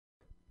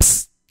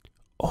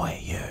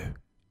Oi you,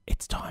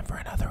 it's time for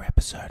another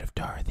episode of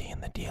Dorothy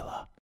and the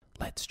Dealer.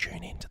 Let's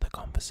tune into the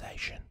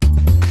conversation.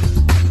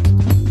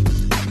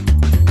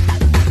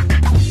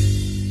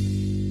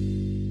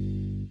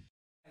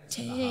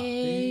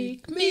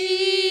 Take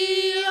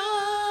me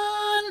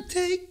on,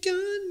 take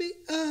on me,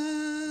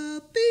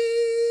 I'll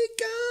be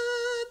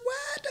gone.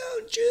 Why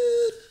don't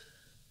you?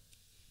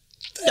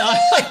 No,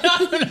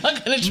 I'm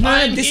not going to try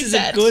Man, and this hit is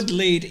that. a good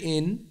lead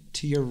in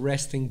to your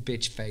resting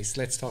bitch face.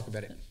 Let's talk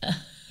about it.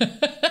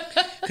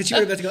 Because you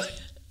were about to go,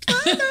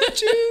 why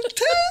don't you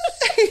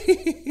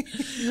take?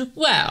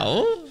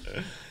 Well,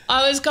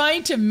 I was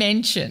going to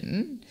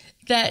mention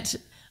that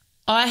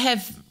I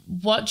have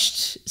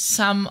watched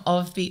some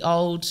of the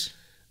old...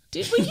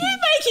 Were you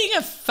making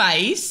a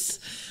face?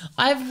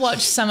 I've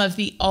watched some of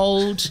the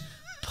old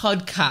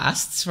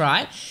podcasts,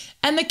 right?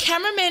 And the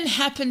cameraman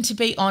happened to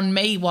be on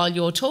me while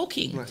you're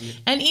talking. Right, yeah.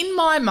 And in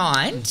my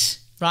mind...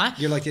 Right?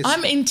 You're like this.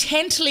 I'm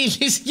intently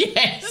listening.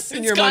 Yes,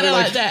 in it's kind of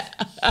like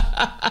that.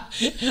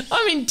 that.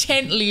 I'm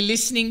intently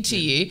listening to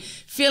you,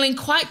 feeling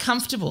quite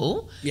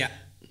comfortable. Yeah.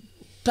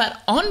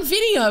 But on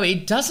video,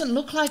 it doesn't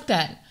look like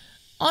that.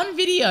 On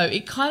video,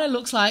 it kind of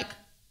looks like...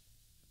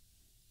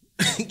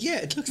 Yeah,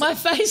 it looks my like...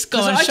 face.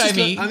 Go on, show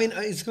me.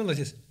 It's kind of like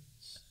this.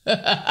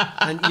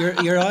 And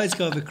your eyes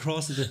go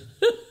across the...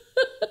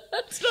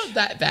 It's not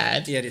that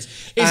bad. Yeah, it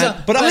is.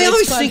 But I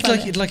always think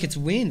funny. like it's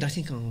wind. I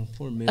think, oh,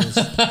 poor Mills.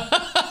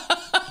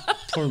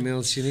 Poor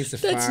Mills, she needs to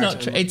fart. That's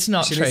not true. It's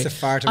not she true. Needs to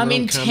fart I'm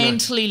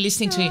intently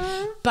listening to you.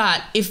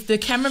 But if the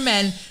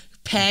cameraman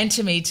panned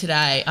to me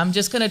today, I'm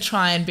just going to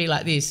try and be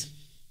like this.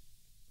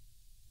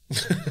 Do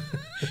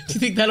you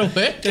think that'll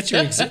work?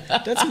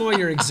 That's more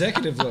your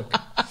executive look.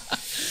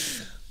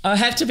 I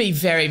have to be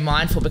very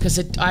mindful because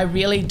I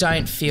really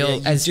don't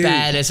feel as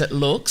bad as it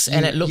looks,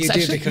 and it looks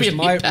actually because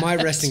really bad. my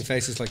resting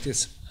face is like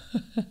this.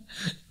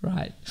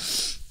 Right.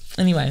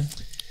 Anyway.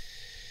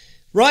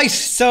 Right.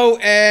 So,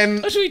 what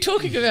are we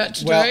talking about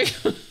today?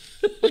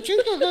 What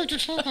you going to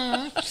talk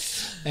about?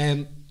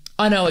 I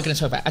know what we're going to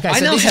talk about. Okay. I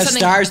so know this how is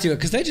something... stars do it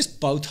because they just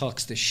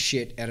Botox the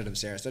shit out of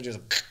themselves. They're just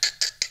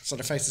so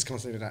their face is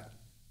constantly like that.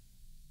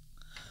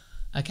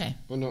 Okay.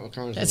 Well, no,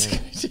 that's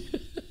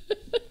good.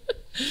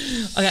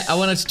 Okay, I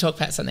wanted to talk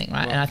about something,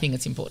 right? And I think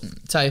it's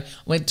important. So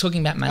we're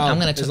talking about money.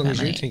 I'm going to talk about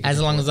money as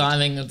long as I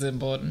think it's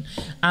important.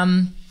 I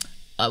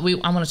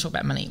want to talk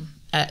about money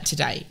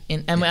today,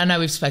 and I know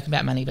we've spoken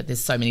about money, but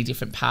there's so many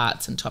different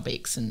parts and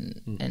topics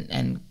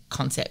and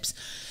concepts.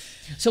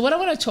 So what I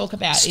want to talk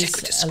about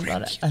is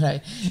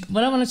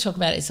what I want to talk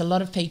about is a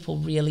lot of people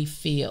really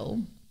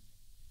feel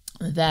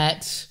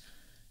that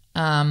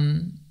they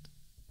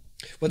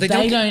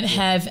don't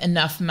have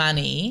enough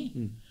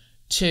money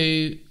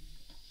to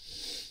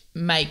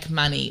make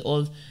money,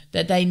 or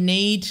that they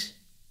need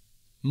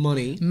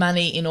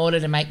money in order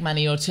to make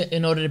money, or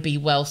in order to be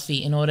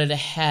wealthy, in order to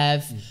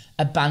have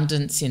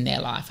abundance in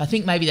their life. I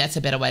think maybe that's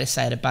a better way to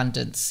say it,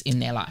 abundance in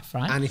their life,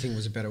 right? Anything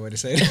was a better way to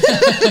say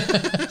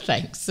it.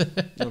 Thanks.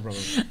 No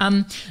problem.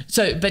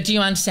 But do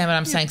you understand what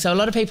I'm saying? So a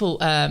lot of people,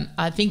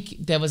 I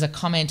think there was a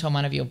comment on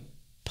one of your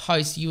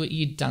posts,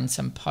 you'd done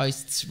some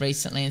posts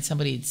recently, and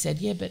somebody had said,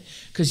 yeah, but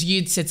because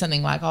you'd said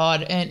something like, oh,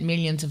 I'd earned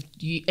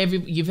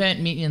you've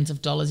earned millions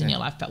of dollars in your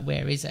life, but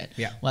where is it?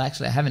 Yeah. Well,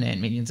 actually, I haven't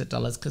earned millions of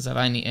dollars because I've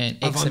only earned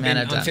X amount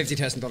of dollars.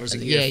 $50,000 a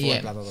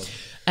year. Blah, blah, blah.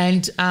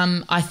 And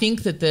I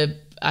think that the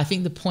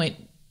point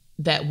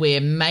that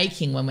we're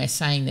making when we're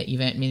saying that you've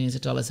earned millions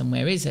of dollars and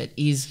where is it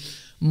is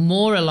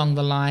more along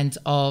the lines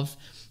of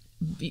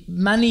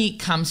money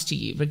comes to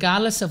you,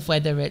 regardless of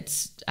whether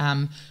it's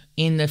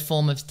in the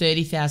form of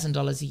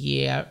 $30,000 a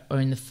year, or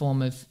in the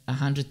form of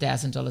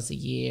 $100,000 a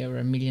year, or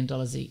 $1 million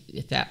a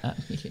year.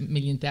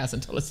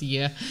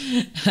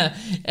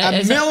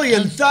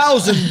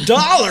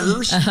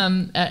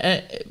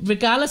 $1,000,000.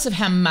 Regardless of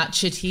how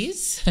much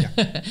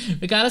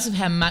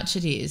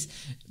it is,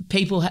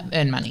 people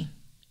earn money,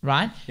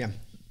 right? Yeah.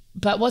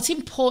 But what's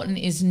important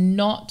is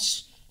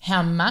not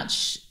how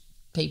much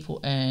people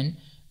earn,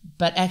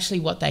 but actually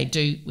what they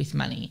do with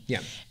money.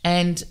 Yeah.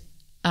 And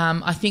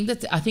I think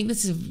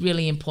this is a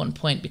really important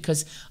point,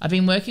 because I've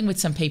been working with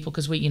some people,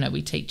 because we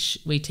teach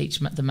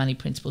the money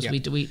principles. Yeah.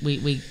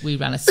 We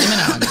run a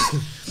seminar on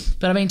this.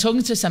 But I've been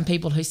talking to some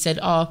people who said,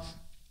 oh,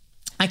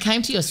 I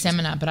came to your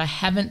seminar, but I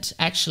haven't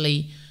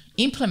actually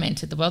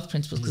implemented the wealth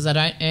principles because I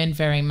don't earn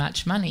very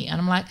much money. And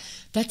I'm like,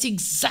 that's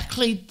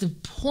exactly the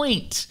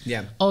point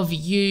of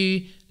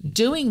you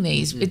doing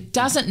these. It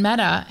doesn't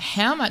matter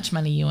how much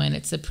money you earn,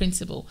 it's the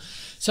principle.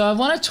 So I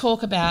want to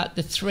talk about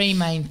the three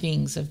main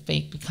things of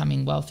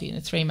becoming wealthy, in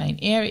the three main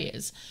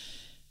areas.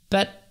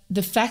 But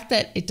the fact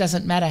that it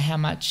doesn't matter how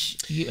much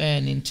you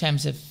earn in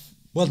terms of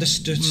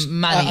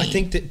money. I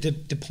think that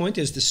the point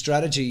is the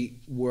strategy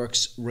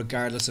works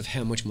regardless of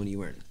how much money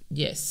you earn.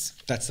 Yes.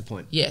 That's the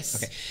point.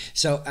 Yes. Okay.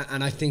 So,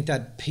 and I think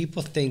that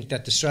people think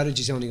that the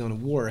strategy is only going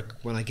to work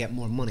when I get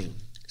more money.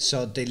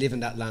 So they live in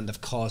that land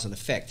of cause and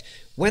effect.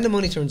 When the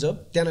money turns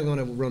up, then I'm going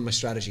to run my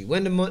strategy.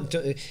 When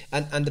the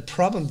and the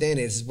problem then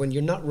is when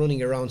you're not running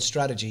your own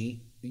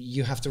strategy,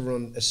 you have to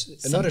run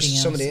some other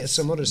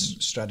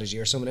strategy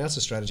or someone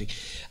else's strategy.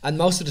 And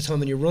most of the time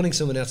when you're running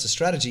someone else's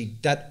strategy,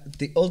 that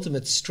the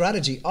ultimate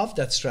strategy of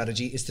that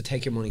strategy is to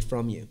take your money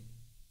from you.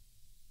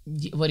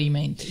 What do you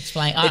mean?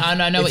 Explain.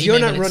 I know what you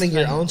mean. If you're not running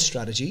your own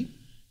strategy,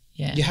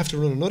 you have to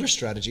run another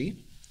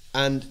strategy.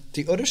 And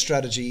the other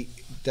strategy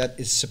that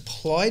is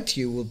supplied to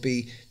you will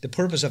be, the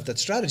purpose of that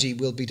strategy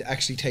will be to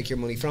actually take your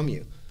money from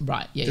you.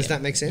 Right. Yeah. Does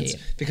that make sense? Yeah.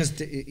 Because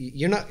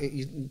you're not,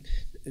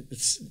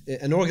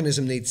 an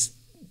organism needs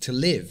to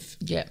live.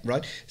 Yeah.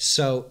 Right.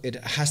 So it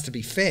has to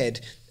be fed.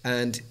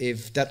 And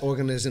if that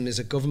organism is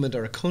a government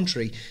or a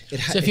country,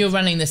 so if you're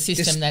running the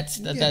system, that's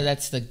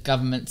the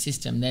government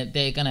system.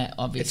 They're going to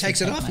obviously it takes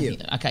it off you.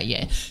 Okay,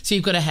 yeah. So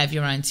you've got to have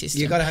your own system.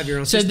 You've got to have your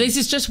own system. So this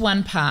is just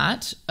one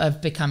part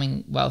of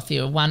becoming wealthy,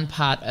 or one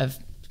part of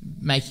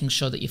making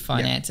sure that your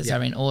finances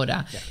are in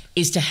order,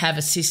 is to have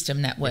a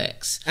system that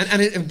works.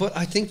 But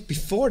I think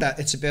before that,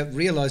 it's about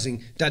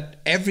realising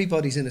that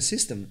everybody's in a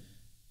system.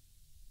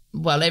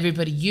 Well,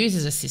 everybody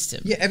uses a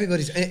system. Yeah,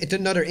 everybody's.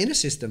 They're in a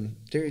system.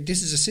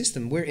 This is a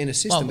system. We're in a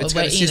system. It's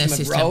got a system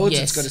of roads.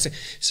 Yes.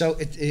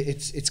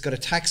 It's got a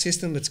tax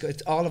system. It's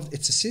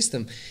a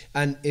system.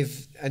 And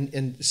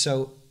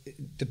so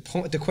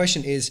the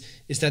question is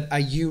that, are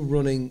you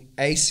running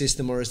a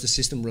system or is the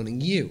system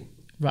running you?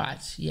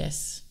 Right.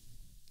 Yes.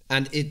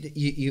 And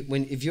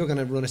if you're going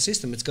to run a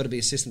system, it's got to be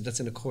a system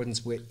that's in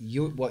accordance with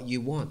what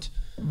you want.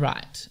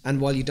 Right. And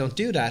while you don't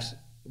do that,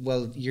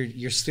 well, you're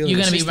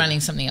going to be running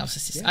something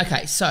else's system. Yeah.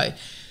 Okay, so,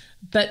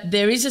 but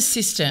there is a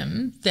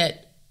system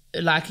that,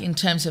 like, in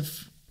terms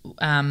of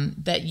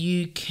that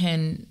you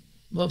can.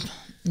 Well,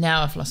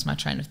 now I've lost my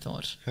train of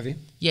thought. Have you?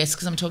 Yes,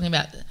 because I'm talking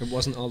about. It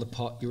wasn't all the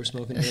pot you were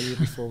smoking earlier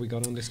before we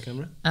got on this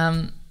camera.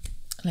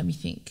 Let me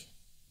think.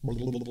 I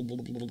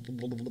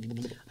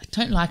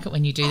don't like it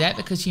when you do that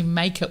because you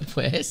make it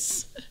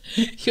worse.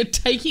 You're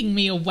taking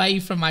me away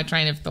from my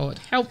train of thought.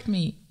 Help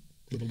me.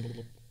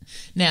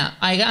 Now,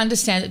 I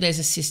understand that there's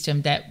a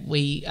system that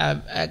we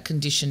are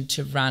conditioned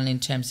to run in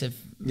terms of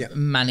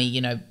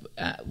money,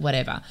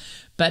 whatever.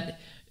 But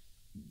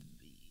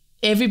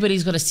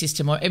everybody's got a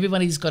system, or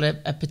everybody's got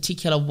a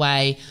particular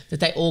way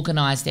that they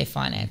organise their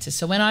finances.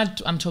 So when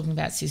I'm talking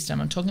about system,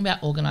 I'm talking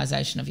about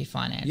organisation of your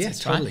finances. Yes,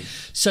 totally.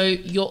 Right? So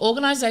your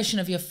organisation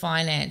of your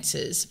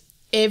finances,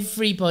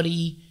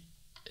 everybody,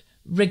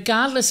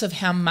 regardless of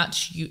how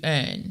much you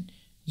earn,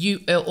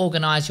 you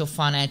organise your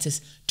finances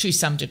to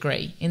some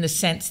degree, in the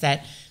sense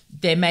that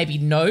there may be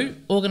no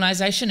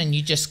organisation and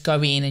you just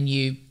go in and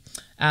you,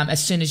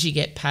 as soon as you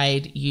get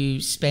paid, you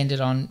spend it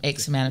on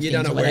X amount of things,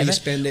 or whatever. Where you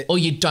spend it. Or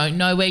you don't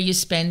know where you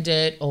spend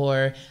it,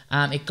 or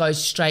it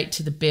goes straight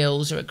to the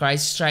bills, or it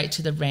goes straight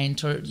to the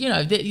rent, or,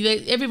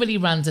 everybody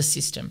runs a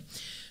system.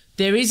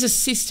 There is a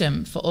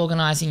system for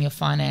organising your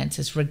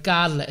finances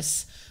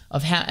regardless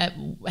of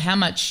how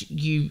much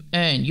you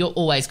earn. You're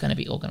always going to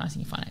be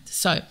organising your finances.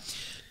 So,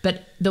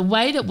 but the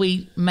way that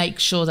we make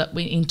sure that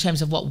in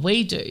terms of what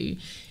we do,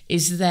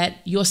 is that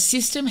your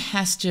system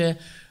has to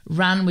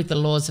run with the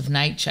laws of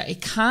nature. It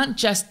can't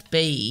just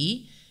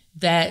be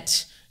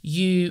that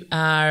you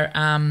are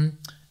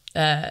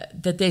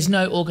that there's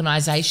no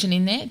organisation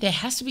in there. There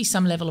has to be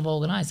some level of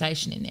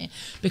organisation in there,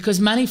 because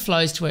money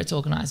flows to where it's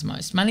organised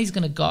most. Money's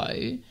going to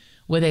go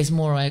where there's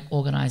more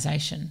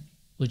organisation.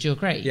 Would you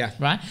agree? Yeah.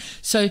 Right?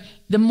 So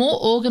the more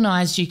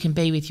organised you can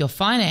be with your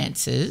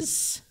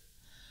finances,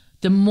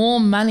 the more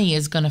money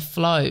is going to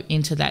flow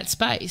into that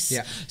space.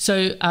 Yeah.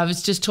 So I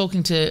was just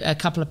talking to a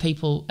couple of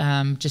people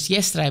just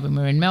yesterday when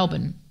we were in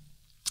Melbourne,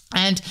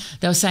 and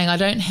they were saying, I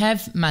don't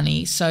have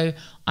money, so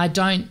I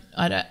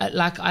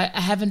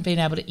haven't been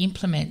able to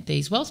implement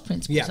these wealth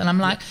principles. Yeah. And I'm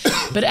like,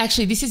 but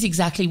actually this is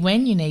exactly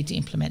when you need to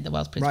implement the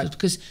wealth principles,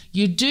 because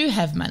you do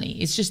have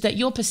money. It's just that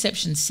your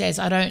perception says,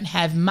 I don't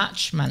have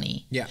much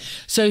money. Yeah.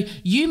 So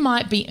you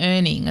might be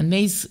earning, and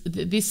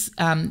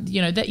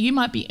that you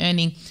might be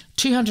earning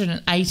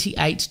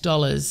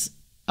 $288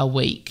 a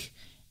week,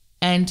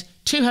 and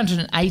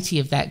 280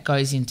 of that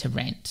goes into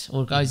rent,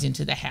 or goes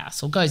into the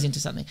house, or goes into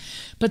something.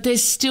 But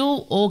there's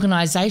still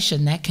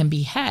organisation that can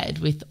be had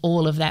with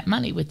all of that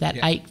money, with that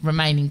 $8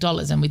 remaining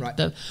dollars, and with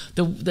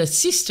the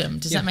system.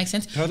 Does that make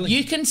sense? Totally.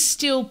 You can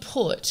still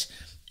put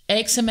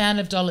X amount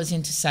of dollars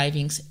into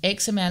savings,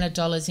 X amount of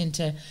dollars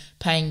into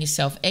paying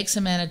yourself, X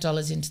amount of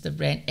dollars into the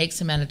rent, X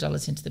amount of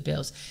dollars into the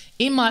bills.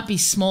 It might be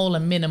small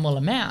and minimal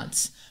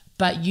amounts,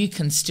 but you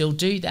can still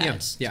do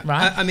that. Yeah.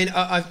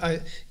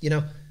 Right?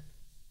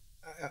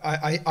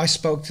 I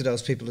spoke to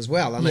those people as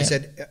well, and I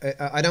said,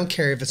 I don't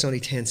care if it's only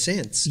 10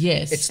 cents.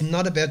 Yes. It's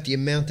not about the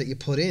amount that you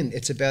put in.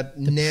 It's about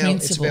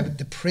it's about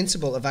the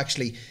principle of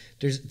actually,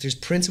 there's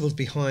principles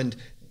behind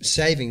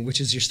saving,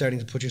 which is you're starting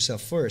to put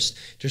yourself first.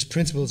 There's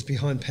principles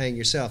behind paying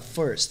yourself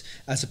first,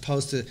 as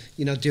opposed to,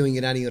 doing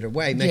it any other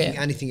way, making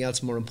anything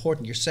else more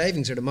important. Your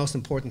savings are the most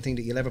important thing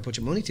that you'll ever put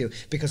your money to,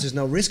 because there's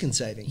no risk in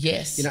saving.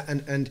 Yes.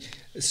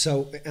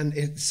 So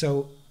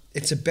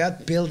It's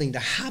about building the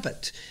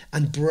habit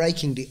and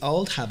breaking the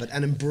old habit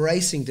and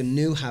embracing the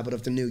new habit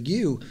of the new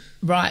you.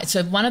 Right.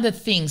 So one of the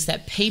things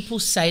that people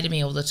say to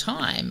me all the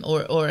time,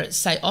 or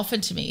say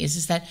often to me,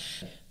 is that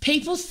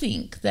people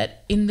think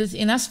that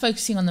in us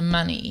focusing on the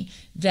money,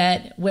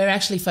 that we're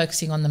actually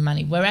focusing on the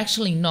money. We're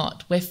actually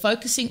not. We're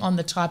focusing on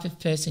the type of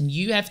person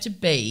you have to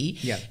be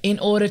in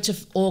order to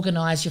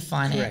organise your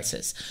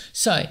finances. Correct.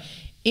 So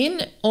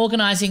in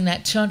organising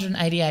that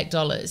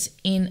 $288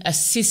 in a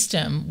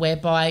system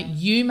whereby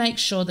you make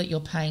sure that you're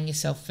paying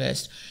yourself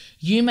first,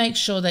 you make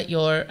sure that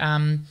you're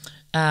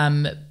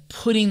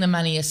putting the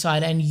money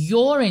aside and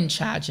you're in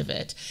charge of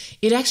it,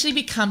 it actually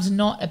becomes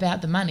not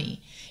about the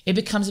money. It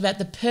becomes about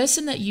the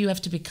person that you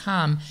have to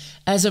become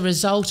as a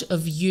result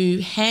of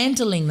you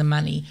handling the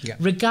money,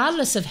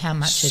 regardless of how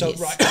much it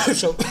is. Right.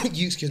 So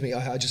you, excuse me,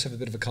 I just have a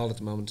bit of a cold at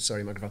the moment.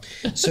 Sorry, microphone.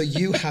 So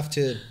you have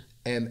to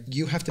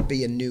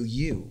be a new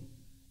you.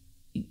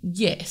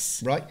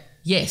 Yes. Right?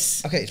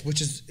 Yes. Okay,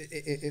 which is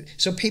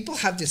so people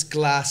have this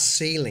glass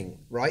ceiling,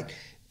 right?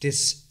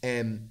 This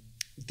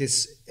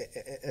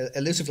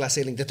elusive glass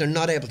ceiling that they're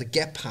not able to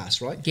get past,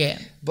 right? Yeah.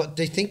 But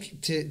they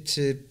think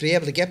to be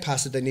able to get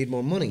past it, they need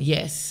more money.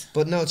 Yes.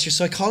 But no, it's your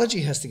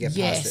psychology has to get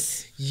past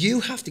it.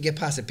 You have to get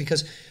past it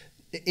because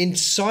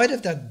inside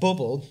of that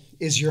bubble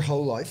is your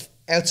whole life.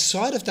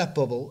 Outside of that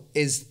bubble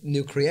is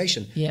new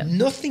creation. Yeah.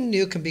 Nothing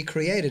new can be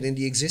created in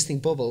the existing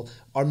bubble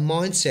or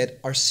mindset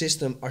or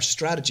system or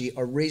strategy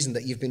or reason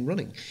that you've been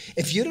running.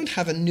 If you don't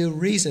have a new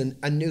reason,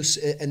 a new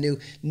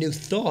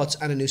thoughts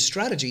and a new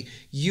strategy,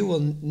 you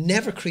will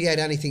never create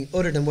anything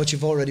other than what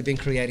you've already been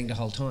creating the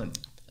whole time.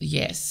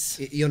 Yes.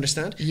 You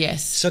understand?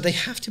 Yes. So they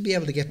have to be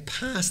able to get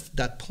past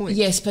that point.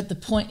 Yes, but the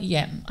point,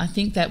 I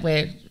think that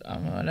I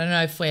don't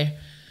know if we're...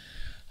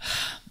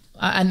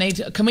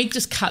 can we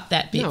just cut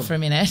that bit for a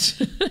minute?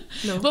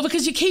 No. Well,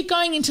 because you keep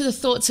going into the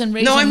thoughts and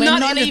reason. No, we're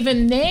not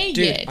even there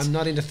yet. I'm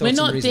not into thoughts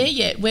and reason. We're not there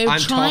yet. I'm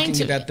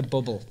talking about the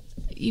bubble.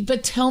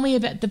 But tell me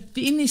about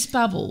in this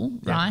bubble,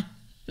 right?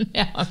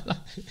 Now,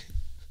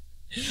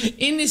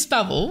 in this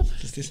bubble.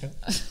 Does this help?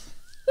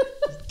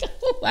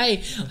 Go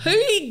away.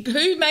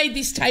 Who made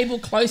this table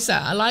closer?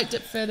 I liked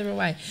it further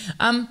away.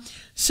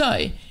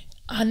 So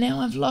now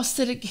I've lost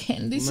it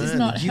again. This is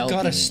not helping.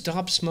 You got to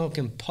stop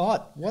smoking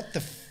pot. What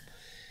the...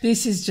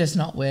 This is just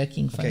not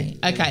working for me.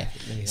 Okay,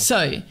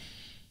 so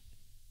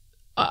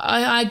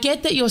I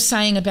get that you're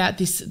saying about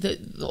this,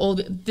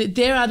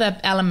 there are other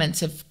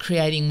elements of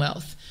creating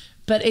wealth,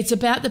 but it's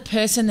about the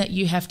person that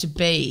you have to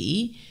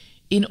be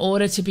in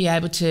order to be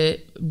able to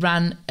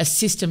run a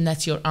system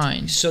that's your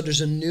own. So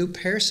there's a new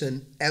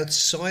person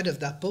outside of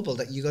that bubble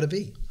that you got to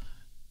be.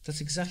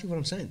 That's exactly what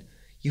I'm saying.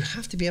 You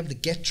have to be able to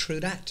get through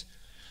that.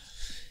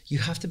 You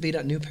have to be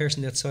that new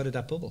person outside of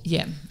that bubble.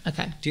 Yeah,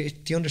 okay. Do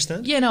you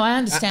understand? Yeah, no, I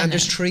understand. And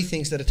there's 3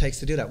 things that it takes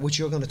to do that, which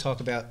you're going to talk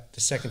about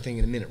the second thing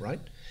in a minute, right?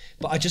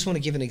 But I just want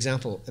to give an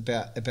example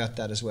about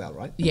that as well,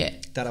 right? Yeah.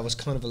 That I was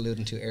kind of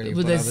alluding to earlier,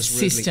 but I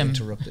was rudely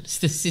interrupted. It's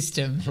the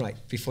system. Right,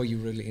 before you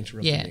rudely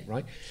interrupted me,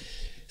 right?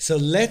 So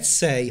let's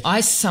say...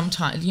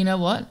 you know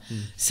what?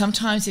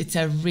 Sometimes it's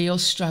a real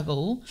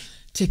struggle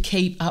to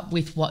keep up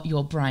with what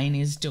your brain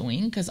is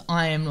doing because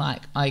I am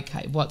like,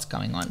 okay, what's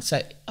going on?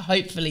 So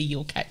hopefully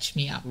you'll catch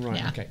me up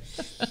now. Okay.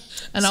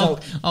 And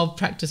I'll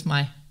practice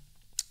my...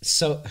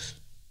 So...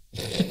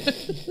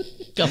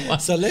 Go on.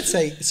 So let's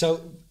say,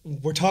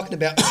 we're talking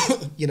about,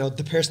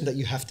 the person that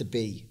you have to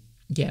be.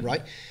 Yeah.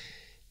 Right?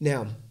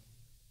 Now,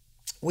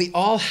 we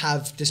all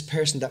have this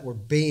person that we're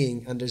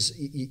being, and there's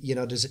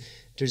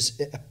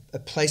a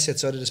place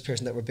outside of this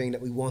person that we're being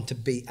that we want to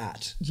be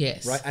at.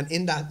 Yes. Right? And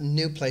in that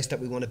new place that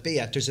we want to be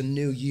at, there's a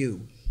new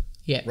you.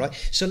 Yeah. Right?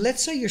 So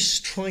let's say you're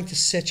trying to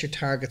set your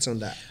targets on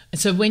that.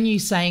 So when you're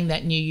saying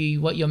that new you,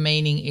 what you're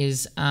meaning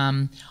is,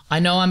 I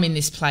know I'm in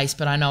this place,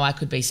 but I know I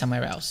could be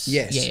somewhere else.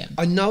 Yes. Yeah.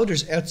 I know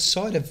there's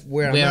outside of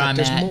where I'm at,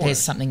 there's more. There's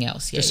something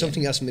else. Yeah, there's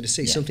something else for me to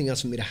see, something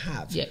else for me to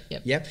have. Yeah.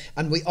 Yeah.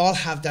 And we all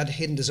have that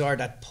hidden desire,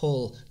 that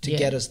pull to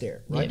get us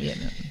there, right? Yeah.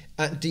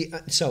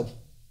 So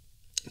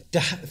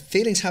the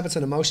feelings, habits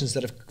and emotions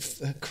that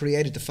have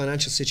created the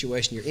financial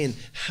situation you're in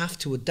have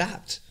to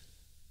adapt.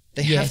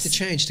 They have to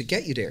change to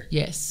get you there.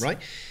 Yes. Right?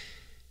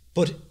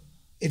 But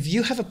if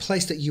you have a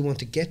place that you want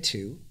to get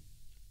to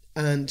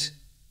and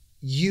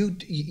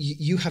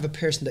you have a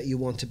person that you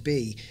want to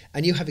be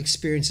and you have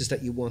experiences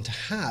that you want to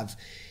have,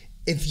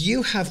 if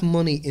you have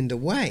money in the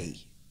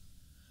way...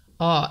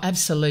 Oh,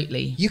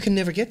 absolutely. You can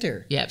never get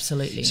there. Yeah,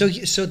 absolutely.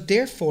 So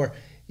therefore...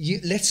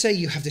 let's say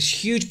you have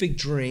this huge big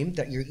dream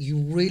that you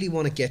really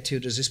want to get to.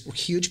 There's this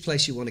huge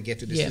place you want to get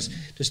to. There's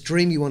this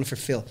dream you want to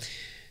fulfill.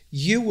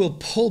 You will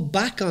pull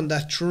back on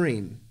that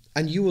dream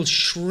and you will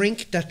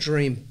shrink that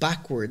dream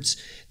backwards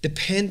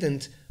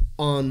dependent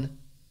on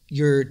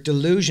your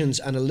delusions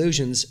and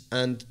illusions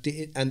and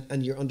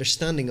your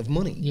understanding of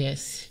money.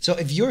 Yes. So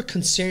if you're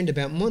concerned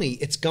about money,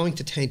 it's going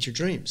to taint your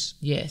dreams.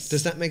 Yes.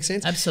 Does that make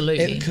sense?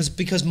 Absolutely.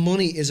 Because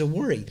money is a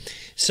worry.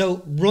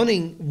 So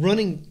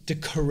running the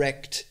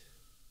correct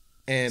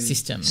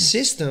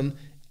system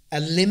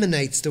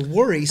eliminates the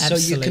worry. Absolutely.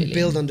 So you can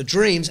build on the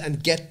dreams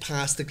and get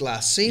past the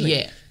glass ceiling.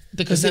 Yeah.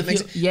 Because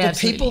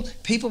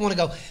people want to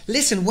go,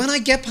 listen, when I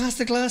get past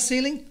the glass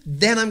ceiling,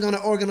 then I'm going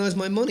to organise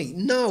my money.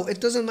 No, it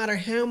doesn't matter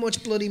how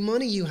much bloody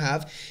money you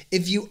have.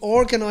 If you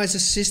organise a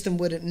system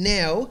with it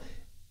now,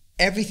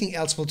 everything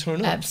else will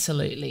turn up.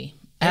 Absolutely.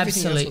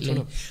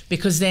 Absolutely.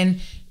 Because then...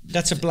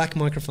 That's a black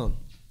microphone.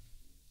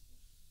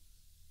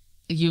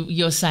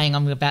 You're saying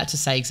I'm about to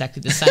say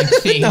exactly the same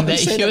thing no,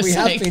 that you're we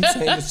saying. have been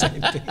saying the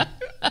same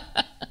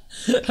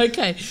thing.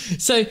 Okay,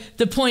 so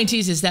the point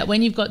is that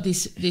when you've got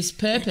this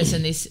purpose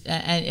and this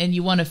and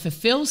you want to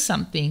fulfill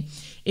something,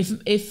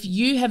 if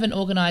you haven't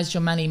organised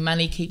your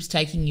money keeps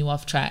taking you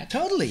off track.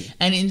 Totally.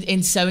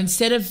 And so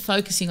instead of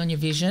focusing on your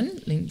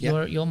vision,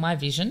 you're my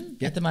vision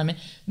at the moment.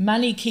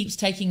 Money keeps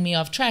taking me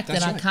off track.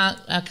 That's right.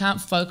 I can't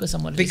focus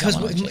on what it is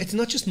I want to achieve. It's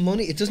not just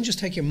money. It doesn't just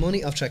take your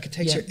money off track. It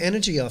takes your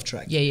energy off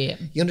track. Yeah.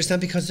 You understand?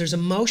 Because there's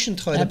emotion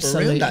tied up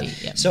around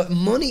that. Yeah. So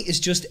money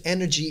is just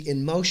energy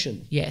in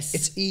motion. Yes.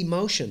 It's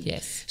emotion.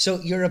 Yes. So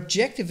your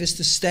objective is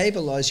to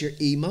stabilize your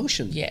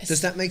emotion. Yes.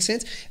 Does that make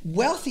sense?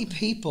 Wealthy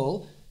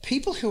people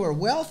who are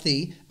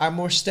wealthy are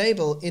more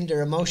stable in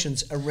their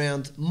emotions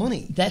around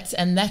money. That's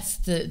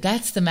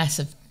the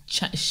massive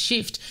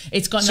shift.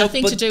 It's got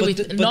nothing to do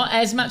with not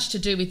as much to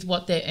do with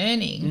what they're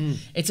earning.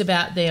 It's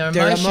about their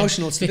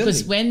emotional stability.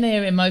 Because when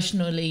they're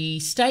emotionally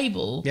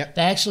stable, they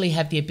actually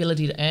have the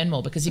ability to earn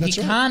more. Because if if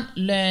you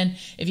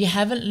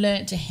haven't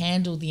learned to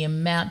handle the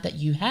amount that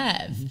you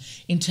have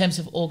in terms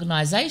of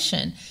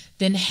organisation,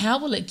 then how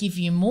will it give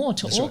you more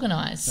to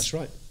organise? That's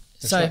right.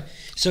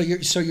 So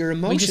your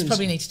emotions. We just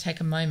probably need to take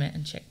a moment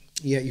and check.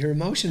 Yeah, your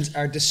emotions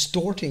are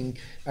distorting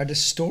and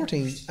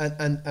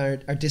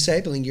are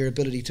disabling your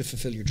ability to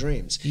fulfill your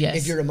dreams. Yes.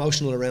 If you're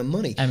emotional around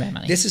money. Around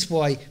money. This is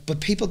why. But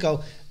people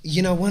go,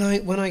 when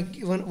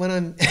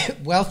I'm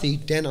wealthy,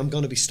 then I'm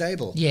going to be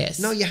stable. Yes.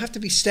 No, you have to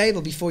be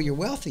stable before you're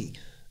wealthy.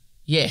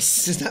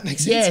 Yes. Does that make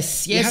sense?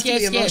 Yes. You have to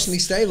be emotionally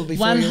stable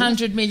before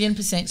 100 million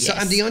 %. Yes. So,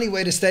 and the only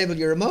way to stable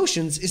your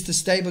emotions is to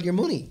stable your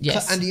money.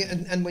 Yes.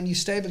 And when you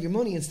stable your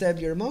money and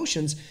stable your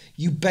emotions,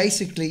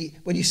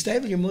 when you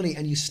stable your money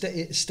and you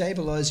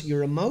stabilize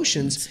your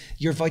emotions,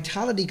 your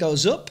vitality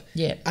goes up.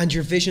 Yeah. And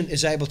your vision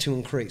is able to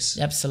increase.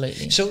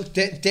 Absolutely. So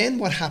then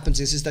what happens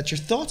is that your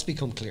thoughts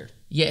become clear.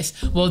 Yes.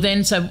 What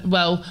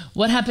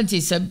happens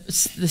is,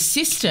 the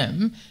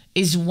system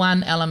is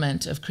one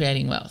element of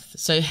creating wealth.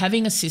 So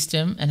having a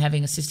system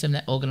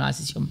that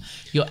organises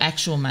your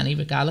actual money,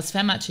 regardless of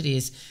how much it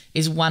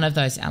is one of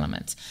those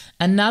elements.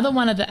 Another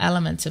one of the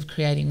elements of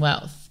creating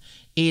wealth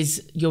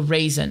is your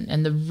reason,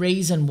 and the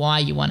reason why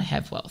you want to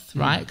have wealth,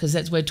 right?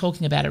 Because we're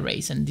talking about a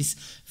reason, this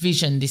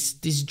vision,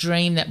 this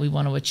dream that we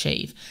want to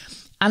achieve.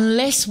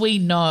 Unless we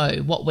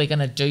know what we're going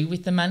to do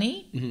with the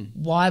money,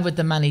 why would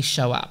the money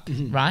show up,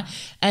 right?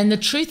 And the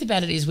truth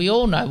about it is we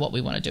all know what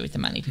we want to do with the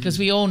money, because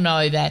we all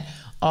know that,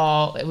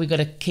 we've got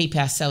to keep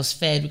ourselves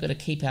fed, we've got to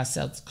keep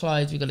ourselves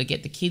clothed, we've got to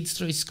get the kids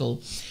through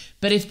school.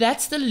 But if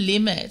that's the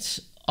limit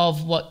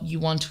of what you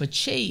want to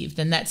achieve,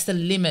 then that's the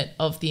limit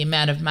of the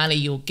amount of money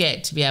you'll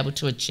get to be able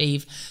to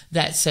achieve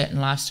that certain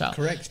lifestyle.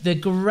 Correct. The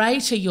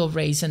greater your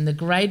reason, the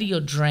greater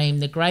your dream,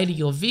 the greater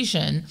your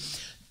vision,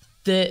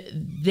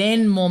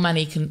 then more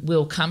money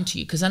will come to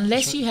you. Because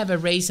unless you have a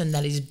reason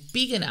that is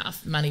big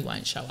enough, money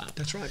won't show up.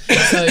 That's right.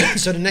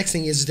 So the next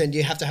thing is then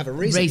you have to have a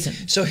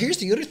reason. So here's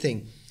the other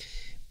thing.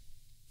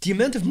 The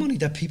amount of money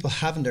that people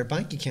have in their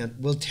bank account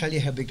will tell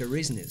you how big their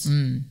reason is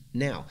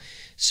now.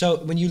 So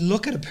when you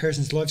look at a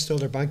person's lifestyle,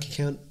 their bank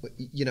account,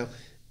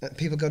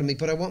 people go to me,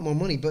 but I want more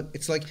money. But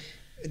it's like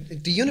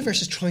the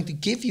universe is trying to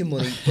give you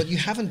money, but you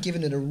haven't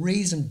given it a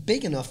reason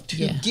big enough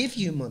to give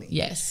you money.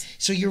 Yes.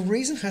 So your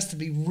reason has to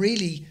be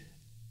really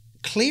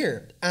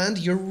clear, and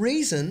your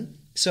reason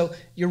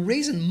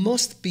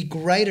must be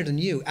greater than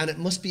you, and it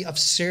must be of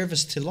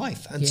service to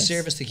life and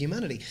service to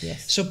humanity.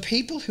 Yes. So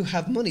people who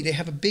have money, they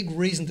have a big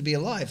reason to be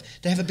alive.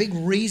 They have a big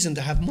reason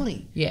to have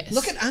money. Yes.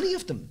 Look at any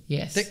of them.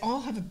 Yes. They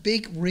all have a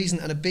big reason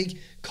and a big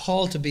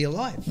call to be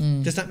alive.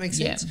 Does that make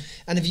sense? Yeah.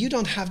 And if you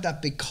don't have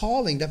that big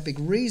calling, that big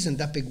reason,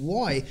 that big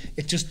why,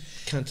 it just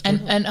can't turn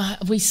up. And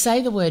we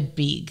say the word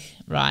big,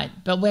 right?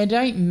 But we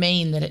don't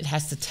mean that it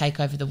has to take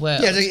over the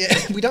world. Yeah,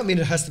 we don't mean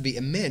it has to be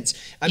immense.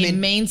 It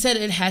means that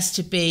it has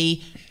to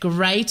be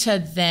greater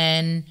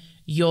than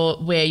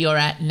where you're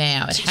at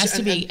now. It has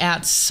to be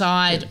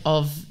outside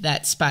of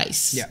that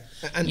space. Yeah.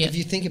 And if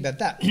you think about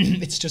that,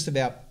 it's just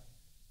about,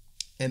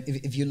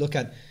 if you look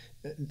at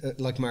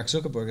like Mark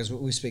Zuckerberg, as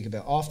we speak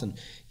about often,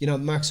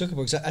 Mark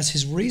Zuckerberg, as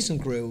his reason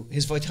grew,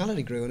 his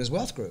vitality grew and his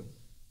wealth grew.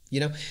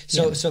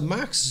 So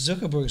Mark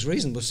Zuckerberg's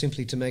reason was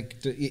simply to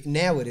make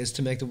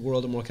the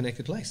world a more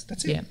connected place.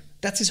 That's it. Yeah.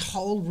 That's his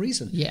whole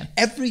reason. Yeah.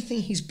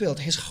 Everything he's built,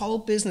 his whole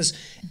business,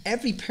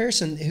 every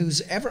person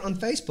who's ever on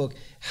Facebook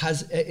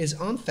is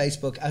on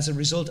Facebook as a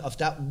result of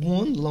that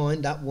one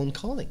line, that one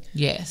calling.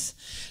 Yes.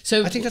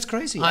 So I think that's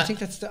crazy. I think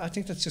that's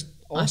just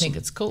awesome. I think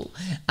it's cool.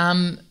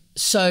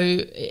 So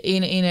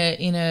in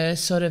a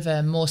sort of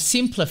a more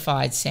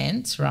simplified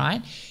sense,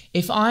 right?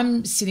 If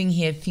I'm sitting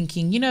here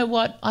thinking, you know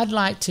what, I'd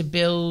like to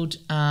build,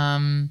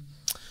 I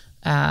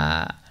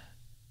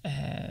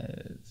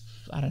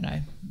don't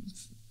know,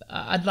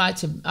 I'd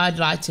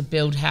like to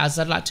build houses.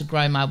 I'd like to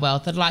grow my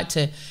wealth. I'd like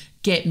to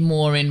get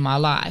more in my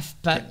life.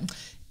 But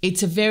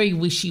it's a very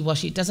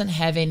wishy-washy. It doesn't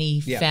have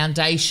any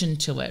foundation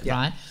to it,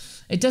 right?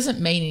 It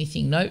doesn't mean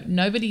anything.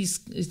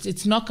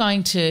 It's not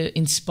going to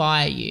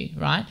inspire you,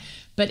 right?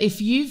 But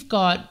if you've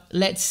got,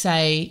 let's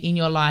say in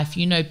your life,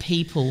 you know,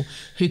 people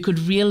who could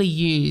really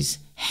use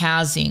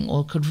housing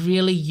or could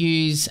really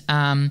use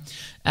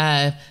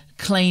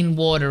clean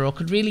water or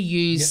could really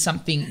use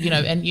something, you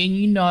know, and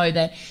you know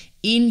that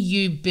in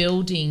you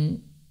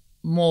building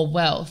more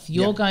wealth,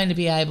 you're going to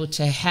be able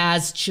to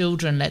house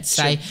children, let's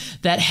say,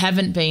 that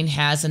haven't been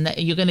housed, and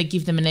that you're going to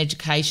give them an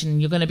education.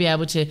 You're going to be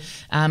able to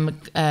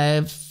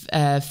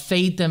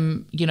feed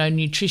them, you know,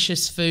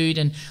 nutritious food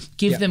and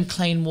give them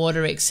clean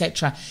water,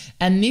 etc.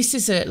 And this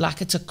is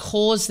it's a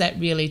cause that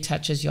really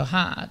touches your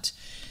heart.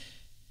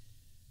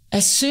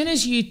 As soon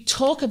as you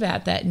talk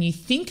about that and you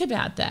think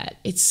about that,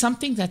 it's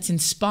something that's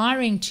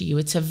inspiring to you.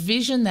 It's a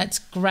vision that's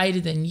greater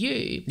than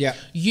you. Yeah.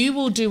 You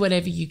will do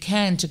whatever you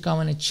can to go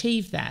and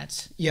achieve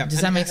that. Yeah.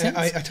 Does that make sense?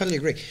 I totally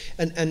agree.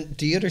 And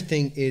the other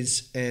thing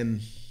is,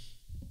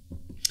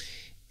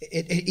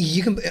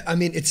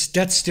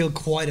 that's still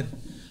quite a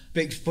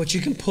big, but you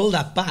can pull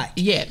that back.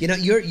 Yeah. You know,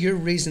 your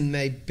reason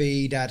may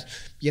be that,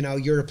 you know,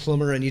 you're a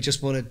plumber and you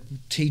just want to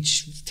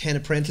teach 10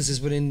 apprentices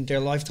within their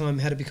lifetime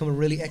how to become a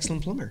really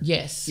excellent plumber.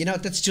 Yes. You know,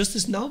 that's just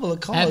as noble a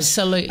cause.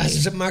 Absolutely.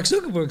 As Mark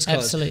Zuckerberg's cause.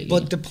 Absolutely.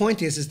 But the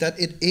point is that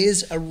it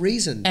is a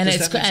reason. And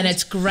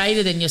it's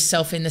greater than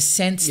yourself in the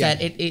sense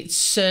that it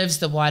serves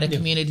the wider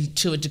community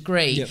to a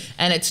degree. Yeah.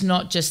 And it's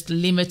not just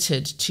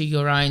limited to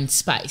your own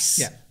space.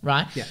 Yeah.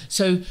 Right? Yeah.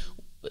 So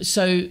it's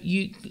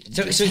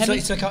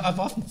like I've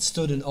often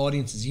stood in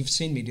audiences. You've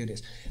seen me do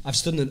this. I've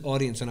stood in an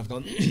audience and I've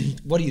gone,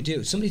 what do you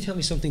do? Somebody tell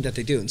me something that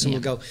they do. And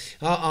someone will go,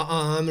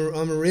 I'm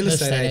a real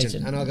estate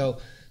agent. And I'll go,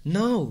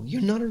 no,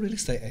 you're not a real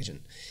estate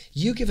agent.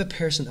 You give a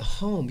person a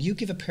home. You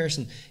give a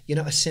person, you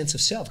know, a sense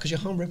of self, because your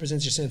home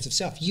represents your sense of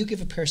self. You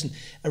give a person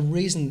a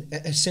reason,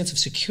 a sense of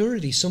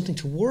security, something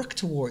to work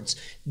towards.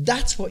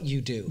 That's what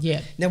you do.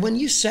 Yeah. Now, when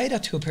you say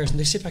that to a person,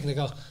 they sit back and they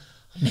go,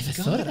 I never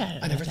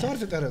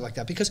thought about it like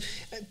that, because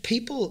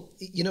people,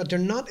 you know, they're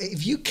not,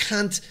 if you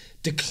can't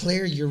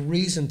declare your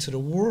reason to the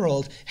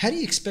world, how do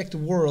you expect the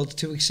world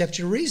to accept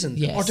your reason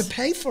or to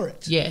pay for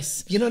it?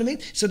 Yes. You know what I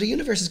mean? So the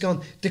universe is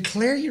going,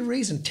 declare your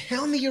reason,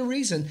 tell me your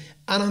reason,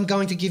 and I'm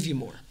going to give you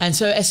more. And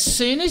so as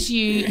soon as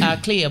you are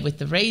clear with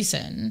the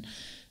reason,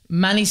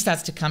 money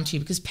starts to come to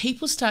you, because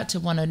people start to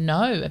want to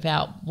know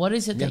about what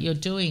is it that you're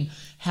doing.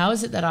 How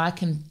is it that I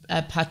can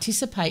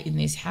participate in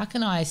this? How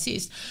can I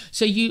assist?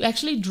 So you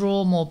actually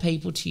draw more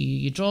people to you.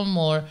 You draw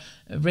more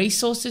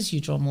resources, you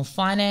draw more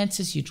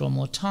finances, you draw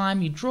more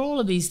time, you draw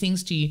all of these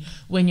things to you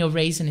when your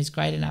reason is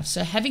great enough.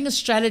 So having a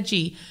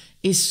strategy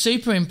is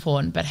super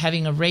important, but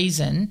having a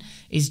reason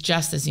is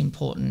just as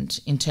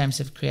important in terms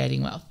of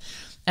creating wealth.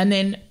 And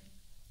then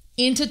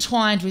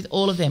intertwined with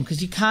all of them,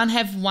 because you can't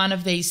have one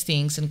of these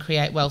things and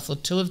create wealth, or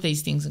two of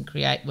these things and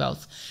create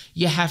wealth.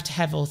 You have to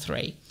have all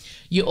three.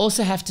 You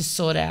also have to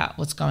sort out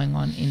what's going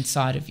on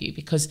inside of you,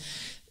 because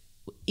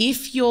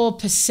if your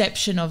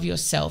perception of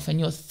yourself and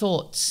your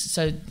thoughts,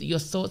 so your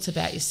thoughts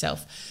about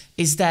yourself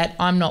is that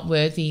I'm not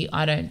worthy,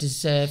 I don't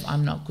deserve,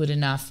 I'm not good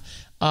enough,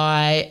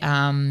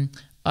 I'm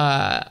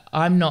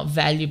not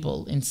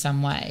valuable in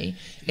some way,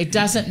 it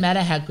doesn't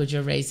matter how good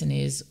your reason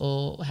is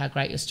or how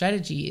great your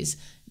strategy is,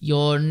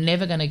 you're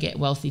never going to get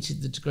wealthy to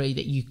the degree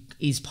that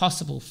is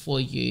possible for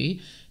you,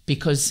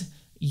 because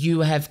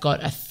you have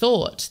got a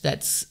thought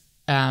that's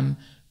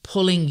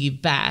pulling you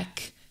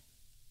back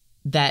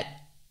that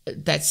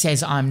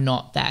says I'm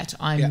not that,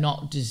 I'm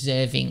not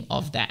deserving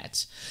of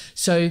that.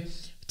 So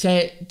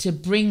to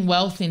bring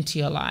wealth into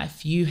your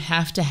life, you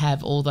have to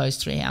have all those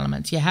three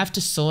elements. You have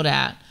to sort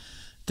out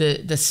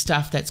the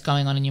stuff that's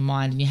going on in your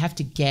mind, and you have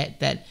to get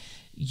that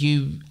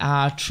you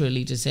are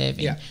truly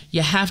deserving. Yeah.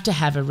 You have to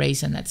have a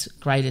reason that's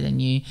greater than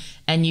you,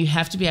 and you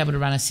have to be able to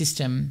run a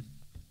system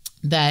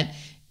that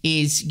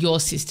is your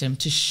system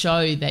to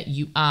show that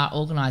you are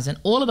organised, and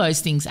all of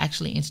those things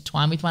actually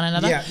intertwine with one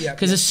another.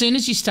 Because as soon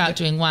as you start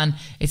doing one,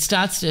 it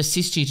starts to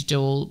assist you to do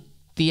all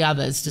the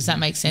others. Does that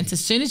make sense?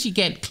 As soon as you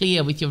get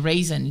clear with your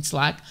reason, it's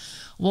like,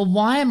 well,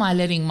 why am I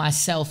letting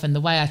myself and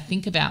the way I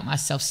think about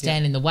myself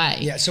stand in the way?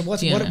 Yeah. So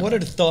what are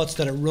the thoughts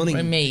that are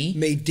running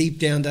me deep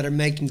down that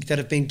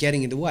have been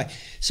getting in the way?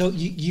 So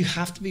you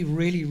have to be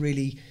really,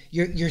 really,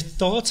 your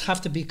thoughts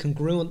have to be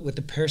congruent with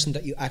the person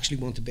that you actually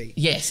want to be.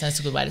 Yes, that's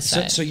a good way to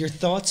say it. So your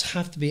thoughts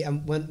have to be,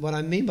 and what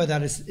I mean by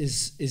that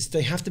is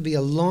they have to be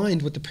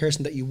aligned with the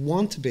person that you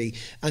want to be,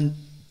 and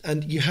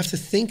you have to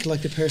think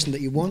like the person that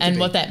you want to be. And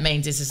what that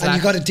means is like,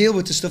 you've got to deal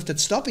with the stuff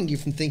that's stopping you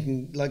from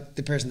thinking like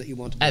the person that you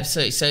want to be.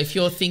 Absolutely. So if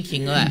you're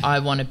thinking that I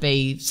want to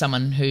be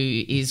someone who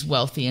is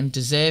wealthy and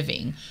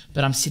deserving,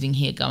 but I'm sitting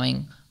here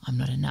going, I'm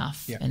not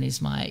enough, and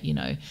is my,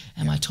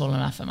 am I tall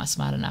enough? Am I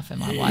smart enough?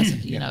 Am I wise?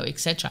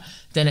 Etc.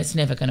 Then it's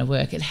never going to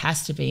work. It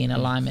has to be in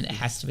alignment. It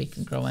has to be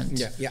congruent.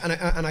 Yeah.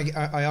 And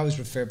I always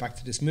refer back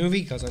to this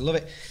movie because I love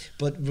it.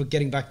 But we're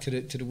getting back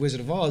to the Wizard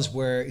of Oz,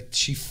 where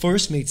she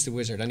first meets the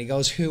wizard, and he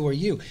goes, "Who are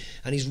you?"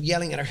 And he's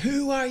yelling at her,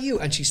 "Who are you?"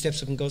 And she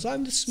steps up and goes,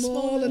 "I'm the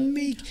small and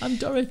meek. I'm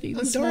Dorothy.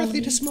 I'm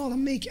Dorothy, the small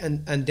and meek."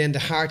 And then the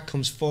heart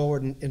comes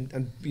forward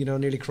and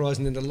nearly cries,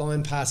 and then the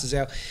line passes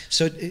out.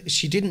 So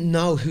she didn't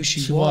know who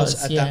she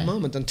was at that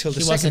moment until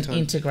the second time. She wasn't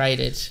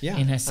integrated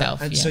in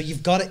herself. And so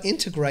you've got to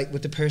integrate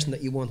with the person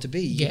that you want to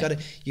be. You got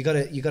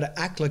to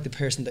act like the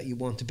person that you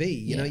want to be.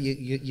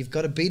 You've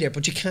got to be there,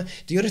 but you can't.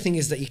 The other thing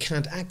is that you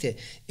can't act it.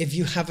 If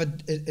you have a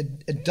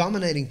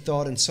dominating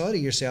thought inside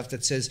of yourself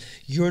that says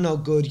you're no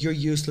good, you're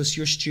useless,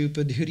 you're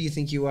stupid, who do you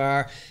think you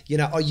are?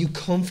 Or you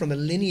come from a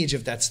lineage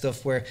of that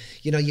stuff where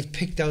you've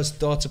picked those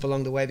thoughts up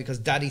along the way because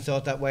daddy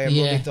thought that way, or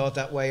mummy thought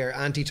that way, or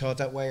auntie thought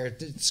that way, or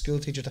school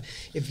teacher thought.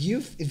 If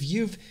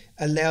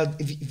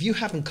you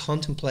haven't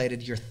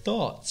contemplated your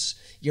thoughts,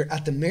 you're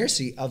at the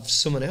mercy of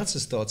someone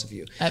else's thoughts of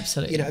you.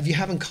 Absolutely. If you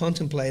haven't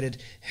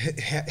contemplated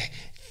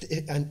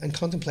and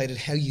contemplated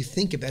how you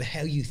think about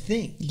how you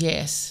think.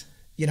 Yes.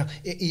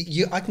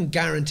 I can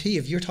guarantee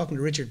if you're talking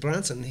to Richard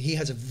Branson, he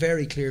has a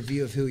very clear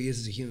view of who he is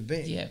as a human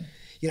being.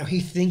 Yeah.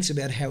 He thinks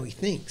about how he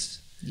thinks.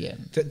 Yeah.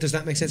 Does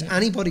that make sense? Yeah.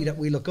 Anybody that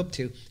we look up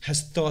to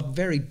has thought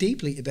very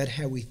deeply about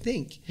how we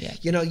think. Yeah.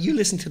 You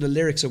listen to the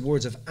lyrics or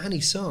words of any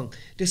song.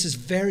 This is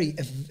very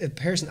a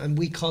person, and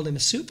we call them a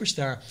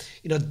superstar.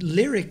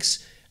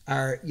 Lyrics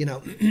are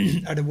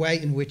are the way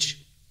in which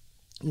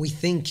we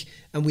think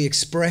and we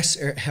express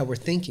how we're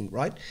thinking,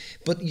 right?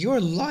 But your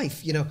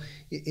life, your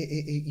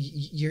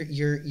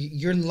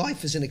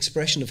life is an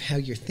expression of how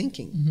you're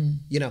thinking.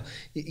 Your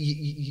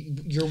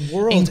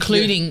world,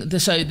 including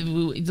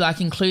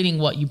including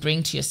what you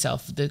bring to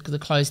yourself, the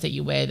clothes that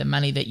you wear, the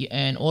money that you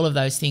earn, all of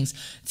those things.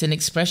 It's an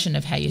expression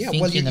of how you're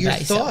thinking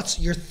about yourself.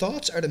 Your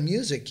thoughts are the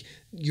music.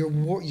 Your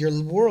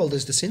world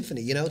is the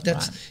symphony.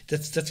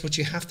 That's what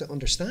you have to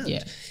understand.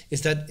 Yeah.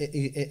 Is that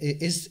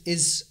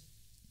is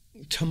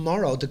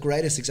tomorrow the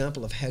greatest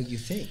example of how you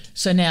think.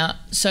 So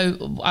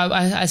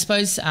I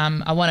suppose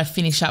I want to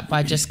finish up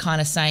by just kind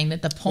of saying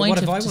that the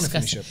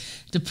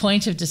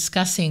point of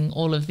discussing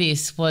all of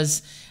this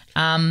was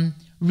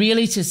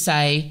really to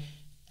say,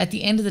 at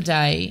the end of the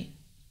day,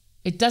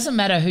 it doesn't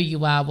matter who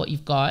you are, what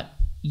you've got,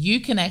 you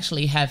can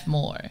actually have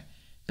more,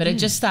 but it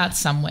just starts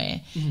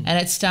somewhere. And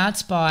it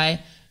starts by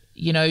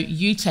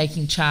you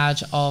taking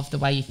charge of the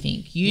way you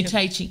think.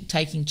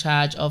 Taking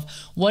charge of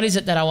what is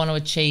it that I want to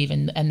achieve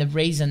and the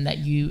reason that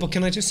you... But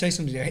can I just say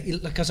something there?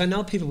 Because I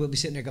know people will be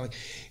sitting there going,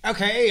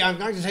 okay, I'm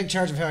going to take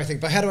charge of how I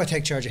think, but how do I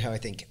take charge of how I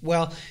think?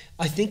 Well,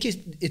 I think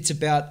it's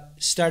about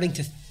starting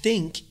to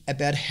think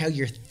about how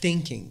you're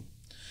thinking.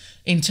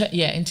 In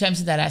terms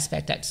of that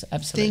aspect,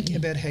 absolutely. Think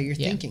about how you're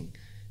thinking.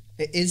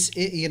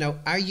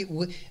 Are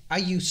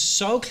you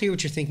so clear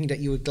what you're thinking that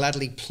you would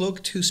gladly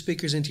plug two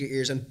speakers into your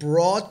ears and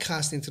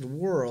broadcast into the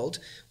world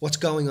what's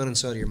going on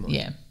inside of your mind?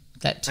 Yeah,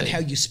 that too. And how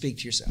you speak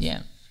to yourself.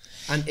 Yeah.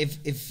 And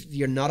if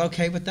you're not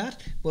okay with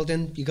that, well,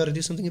 then you got to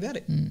do something about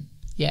it.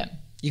 Yeah.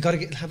 You got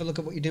to have a look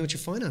at what you're doing with your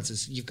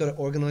finances. You've got to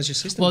organise your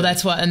system. Well,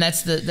 that's what I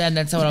was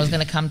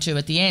going to come to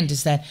at the end.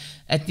 Is that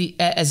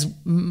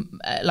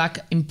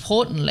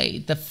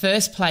importantly, the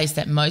first place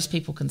that most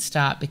people can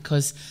start,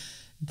 because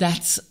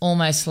that's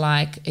almost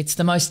like it's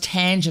the most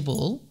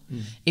tangible,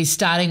 is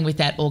starting with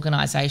that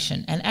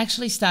organisation and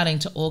actually starting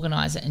to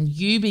organise it, and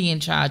you being in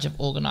charge of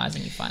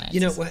organising your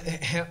finances.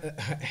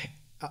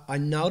 I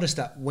noticed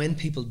that when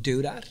people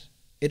do that,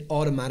 it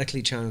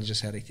automatically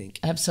challenges how they think.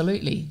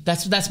 Absolutely.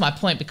 That's my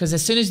point, because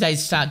as soon as they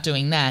start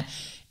doing that,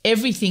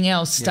 everything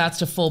else starts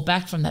to fall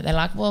back from that. They're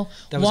like, well,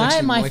 why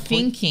am I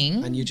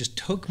thinking... And you just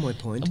took my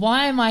point.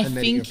 Why am I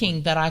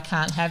thinking that I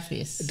can't have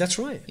this? That's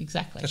right.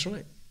 Exactly. That's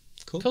right.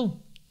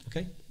 Cool.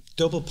 Okay.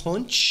 Double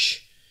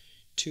punch,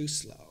 too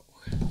slow.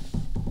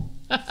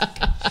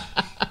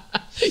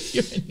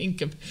 You're an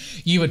income.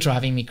 You were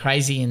driving me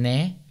crazy in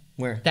there.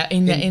 Where?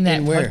 In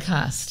that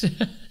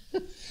podcast.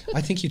 I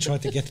think you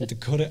tried to get them to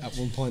cut it at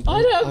one point.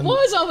 I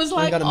was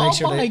like, I'm gonna make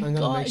sure my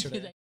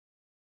God.